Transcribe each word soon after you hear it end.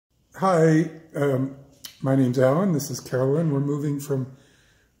Hi, my name's Alan. This is Carolyn. We're moving from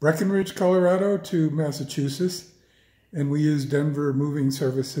Breckenridge, Colorado to Massachusetts, and we use Denver Moving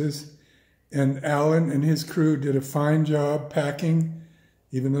Services. And Alan and his crew did a fine job packing,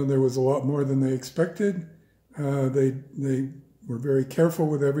 even though there was a lot more than they expected. They were very careful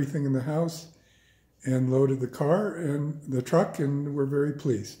with everything in the house and loaded the car and the truck, and we're very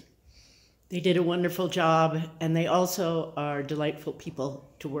pleased. They did a wonderful job, and they also are delightful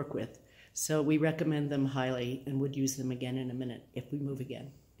people to work with. So we recommend them highly and would use them again in a minute if we move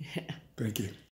again. Thank you.